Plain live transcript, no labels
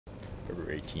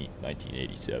February 18th,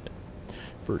 1987.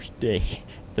 First day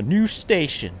at the new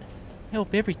station. I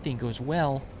hope everything goes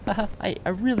well. I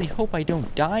really hope I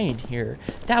don't die in here.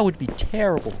 That would be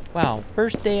terrible. Wow,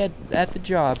 first day at the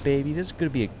job, baby. This is gonna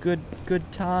be a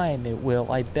good time. It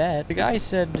will, I bet. The guy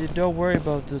said, don't worry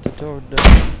about the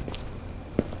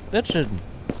that shouldn't.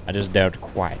 I just don't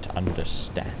quite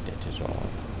understand it is all.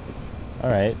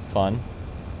 Alright, fun.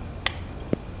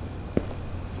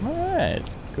 Alright,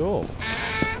 cool.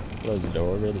 Close the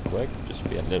door really quick. Just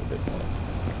be a little bit more.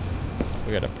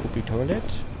 We got a poopy toilet.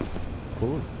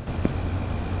 Cool.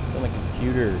 It's on the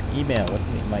computer. Email. What's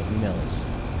in my emails?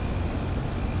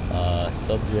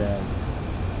 Subject.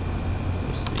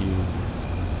 Received.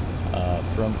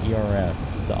 From ERF.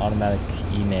 This is the automatic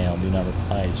email. Do not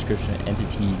reply. Description.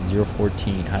 Entity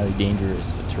 014. Highly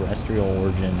dangerous. Terrestrial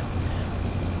origin.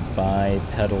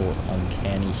 Bipedal.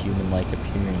 Uncanny human-like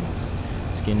appearance.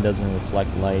 Skin doesn't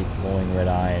reflect light. Glowing red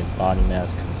eyes. Body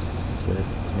mass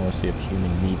consists mostly of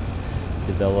human meat.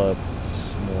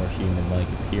 Develops more human-like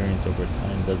appearance over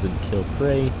time, doesn't kill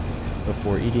prey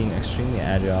before eating, extremely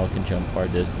agile, can jump far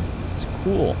distances.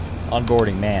 Cool.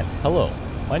 Onboarding Matt. Hello,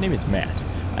 my name is Matt.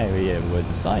 I was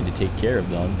assigned to take care of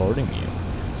the onboarding you.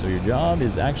 So your job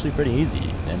is actually pretty easy.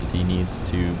 The entity needs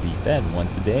to be fed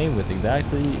once a day with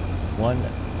exactly one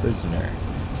prisoner.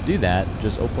 To do that,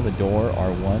 just open the door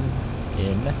R1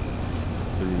 in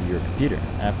through your computer.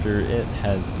 After it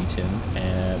has eaten,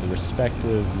 the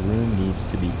respective room needs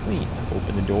to be cleaned.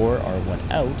 Open the door R1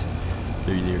 out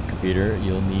through your computer.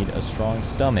 You'll need a strong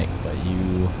stomach, but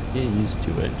you get used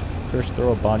to it. First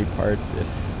throw body parts, if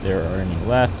there are any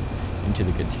left, into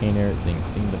the container, then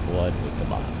clean the blood with the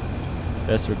mop.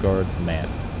 Best regards, Matt.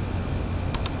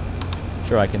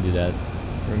 Sure, I can do that.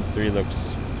 Room 3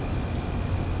 looks...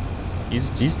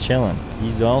 He's chilling.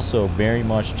 He's also very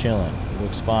much chilling. He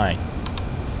looks fine.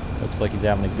 Looks like he's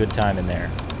having a good time in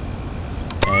there.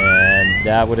 And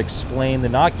that would explain the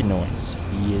knocking noise.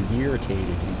 He is irritated.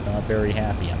 He's not very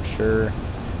happy. I'm sure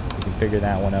we can figure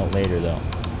that one out later, though.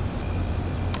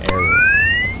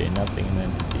 Error. Okay, nothing in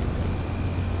entity.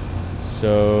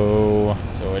 So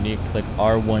I need to click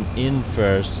R1 in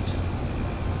first.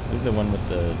 Look at the one with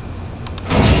the...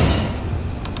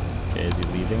 Okay, is he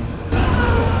leaving?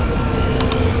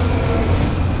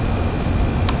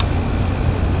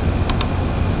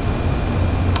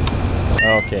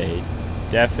 Okay,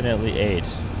 definitely 8.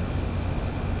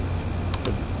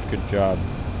 Good job.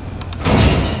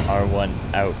 R1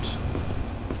 out.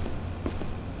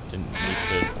 Didn't need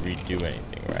to redo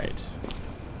anything, right?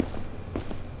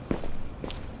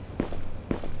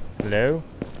 Hello?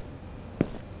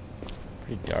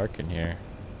 Pretty dark in here.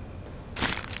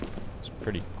 It's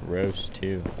pretty gross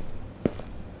too.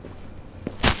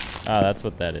 Ah, that's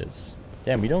what that is.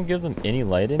 Damn, we don't give them any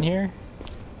light in here?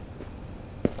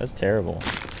 That's terrible.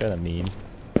 It's kinda mean.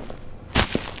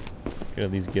 Could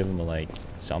at least give them like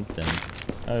something.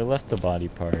 Oh, they left the body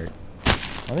part.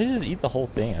 Why don't they just eat the whole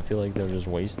thing? I feel like they're just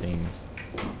wasting,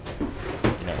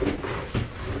 you know,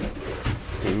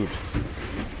 food.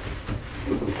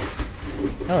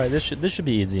 All right, this should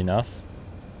be easy enough.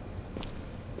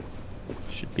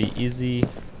 Should be easy,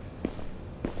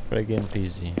 friggin'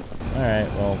 peasy. All right,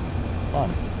 well, fun.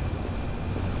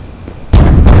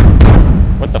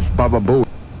 What the f? Baba boo.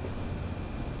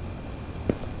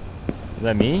 Is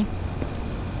that me?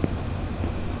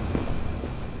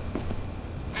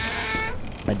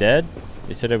 Am I dead?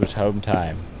 They said it was home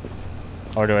time.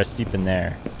 Or do I sleep in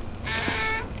there?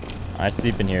 I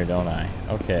sleep in here, don't I?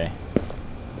 Okay.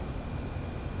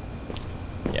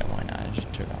 Yeah, why not? I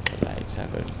just turn off the lights,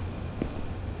 have a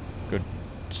good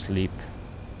sleep.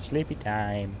 Sleepy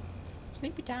time.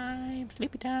 Sleepy time.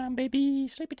 Sleepy time, baby.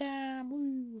 Sleepy time.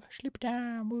 Woo. Sleepy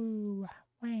time. Woo.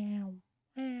 Wow.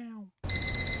 Wow.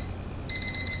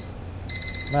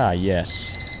 Ah,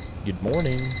 yes. Good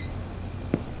morning.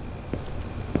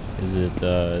 Is it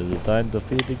time to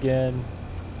feed again?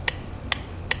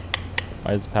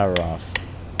 Why is the power off?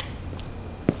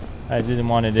 I didn't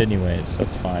want it anyways,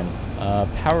 that's fine.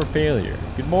 Power failure.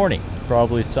 Good morning. You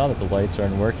probably saw that the lights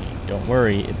aren't working. Don't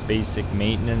worry, it's basic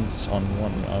maintenance on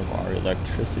one of our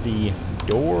electricity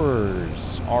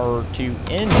doors. R2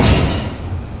 in.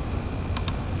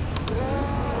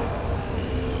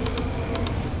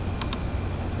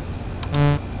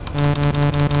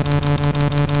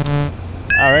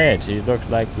 Alright, he looked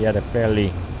like he had a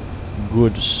fairly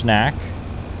good snack.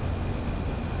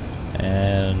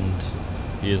 And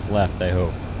he is left, I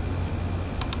hope.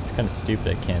 It's kind of stupid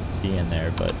I can't see in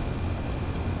there, but...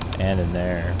 And in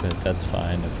there, but that's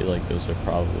fine. I feel like those are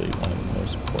probably one of the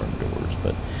most important doors,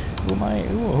 but... Who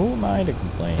am I to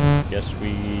complain? Guess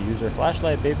we use our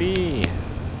flashlight, baby!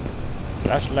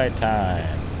 Flashlight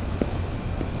time.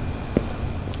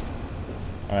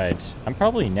 Alright, I'm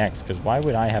probably next, because why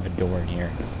would I have a door in here?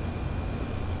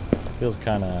 Feels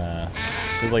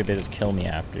like they just kill me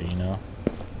after, you know?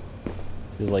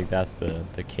 Feels like that's the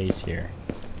case here.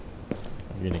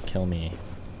 They're gonna kill me.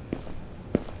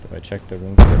 Do I check the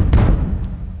room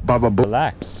for...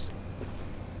 Relax.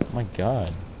 Oh my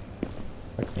god.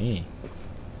 Fuck me.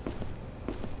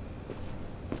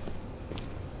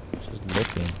 Just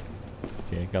looking.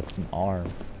 Okay, got an arm.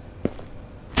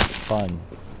 Fun.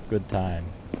 Good time.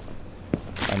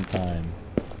 Fun time.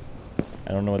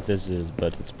 I don't know what this is,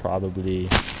 but it's probably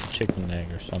chicken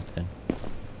leg or something.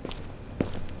 I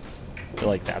feel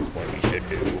like that's what we should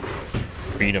do.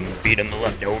 Beat them the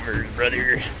leftovers,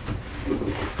 brother.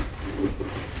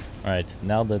 Alright,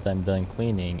 now that I'm done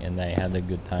cleaning and I had a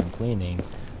good time cleaning,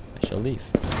 I shall leave.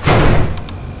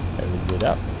 Close it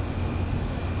up.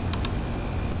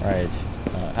 Alright,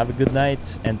 have a good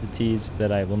night, entities that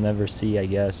I will never see, I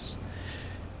guess.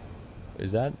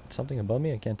 Is that something above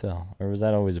me? I can't tell. Or was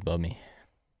that always above me?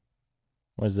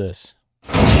 What is this?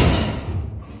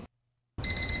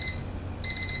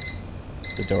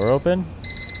 The door open?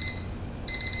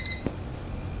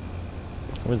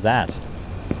 What was that?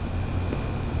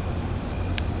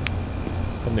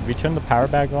 Did we turn the power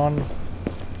back on? God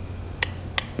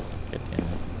damn it.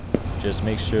 Just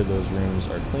make sure those rooms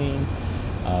are clean.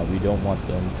 We don't want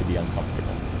them to be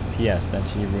uncomfortable. P.S. The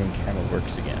entity room camera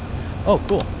works again. Oh,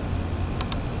 cool.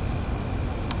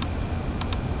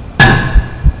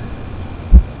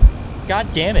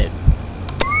 God damn it.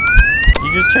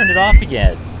 You just turned it off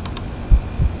again.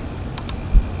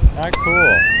 Not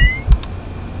cool.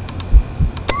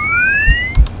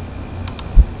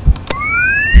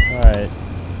 Alright.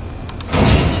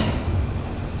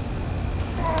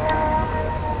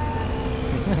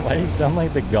 Why do you sound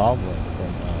like the goblin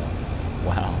from,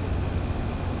 WoW?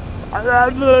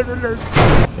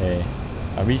 Okay.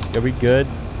 Are we good?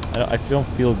 I don't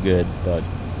feel good, but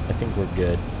I think we're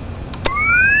good.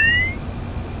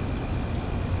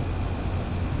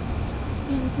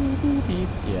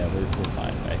 Yeah, we're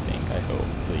fine, I think. I hope,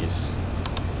 please.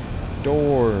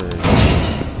 Doors.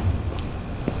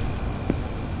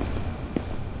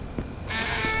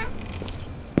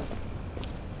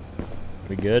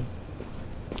 We good?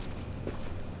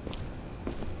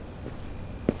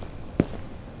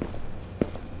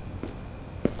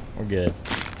 We're good.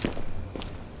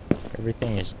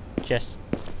 Everything is just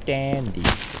dandy.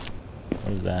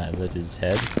 What is that? Is that his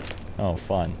head? Oh,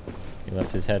 fun. He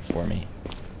left his head for me.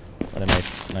 What a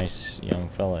nice young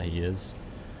fella he is.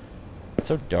 It's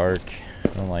so dark. I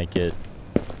don't like it.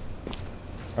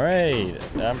 Alright,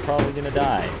 I'm probably gonna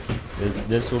die.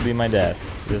 This will be my death.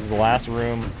 This is the last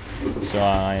room, so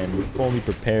I am fully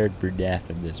prepared for death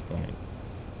at this point.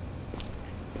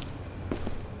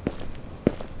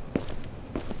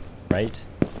 Right?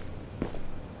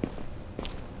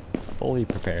 Fully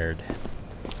prepared.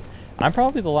 I'm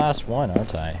probably the last one,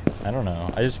 aren't I? I don't know.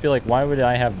 I just feel like, why would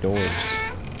I have doors?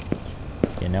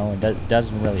 You know, it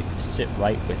doesn't really sit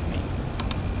right with me.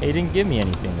 Hey, he didn't give me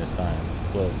anything this time.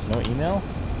 Close. No email?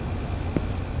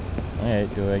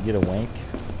 Alright, do I get a wink?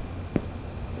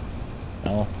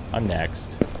 No, I'm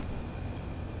next.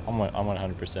 I'm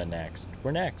 100% next.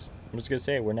 We're next. I'm just gonna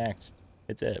say it, we're next.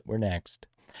 It's it. We're next.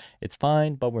 It's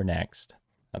fine, but we're next.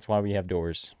 That's why we have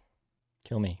doors.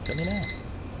 Kill me. Kill me now.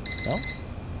 No?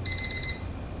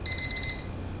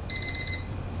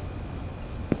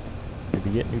 Did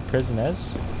we get new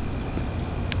prisoners?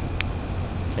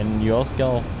 Can you also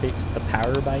go fix the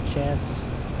power by chance?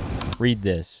 Read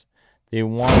this. They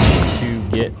want to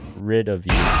get rid of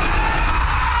you.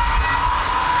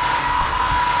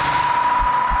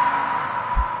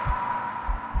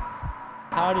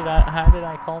 How did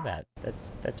I call that?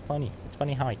 That's funny. It's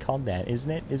funny how I called that,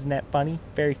 isn't it? Isn't that funny?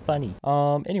 Very funny.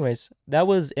 Anyways, that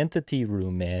was Entity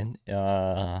Room, man.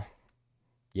 Yeah.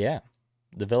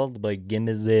 Developed by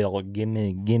Gimzi.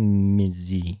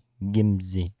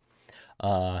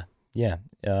 Yeah.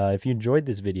 If you enjoyed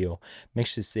this video, make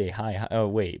sure to say hi. Oh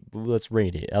wait, let's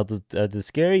rate it. Out of the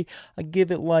scary, I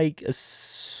give it like a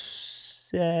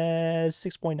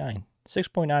 6.9.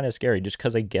 6.9 is scary, just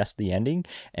because I guessed the ending,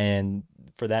 and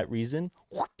for that reason,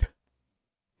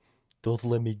 don't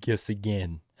let me guess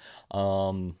again.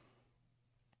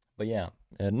 But yeah,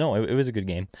 no, it was a good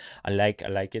game. I like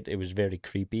it. It was very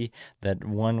creepy. That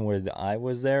one where the eye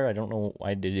was there, I don't know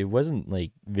why it wasn't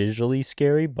like visually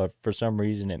scary, but for some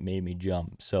reason it made me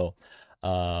jump. So,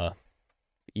 yeah,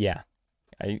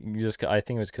 I think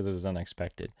it was because it was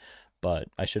unexpected. but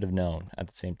I should have known at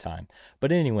the same time.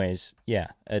 But anyways, yeah,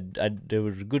 it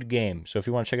was a good game. So if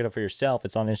you want to check it out for yourself,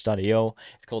 it's on itch.io.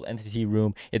 It's called Entity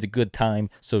Room. It's a good time.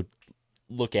 So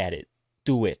look at it.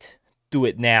 Do it. Do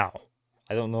it now.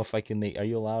 I don't know if I can make. Are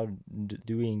you allowed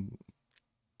doing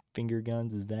finger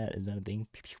guns? Is that a thing?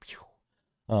 Pew, pew,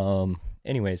 pew.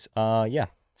 Anyways, yeah.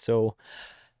 So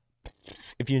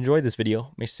if you enjoyed this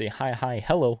video, make sure to say hi,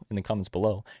 hello in the comments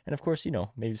below. And of course,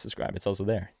 maybe subscribe. It's also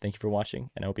there. Thank you for watching,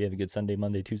 and I hope you have a good Sunday,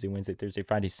 Monday, Tuesday, Wednesday, Thursday,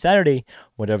 Friday, Saturday,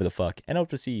 whatever the fuck. And I hope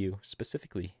to see you,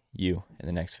 specifically you, in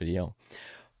the next video.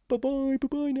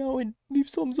 Bye-bye now, and leave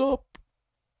thumbs up.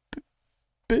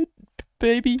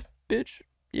 Baby, bitch.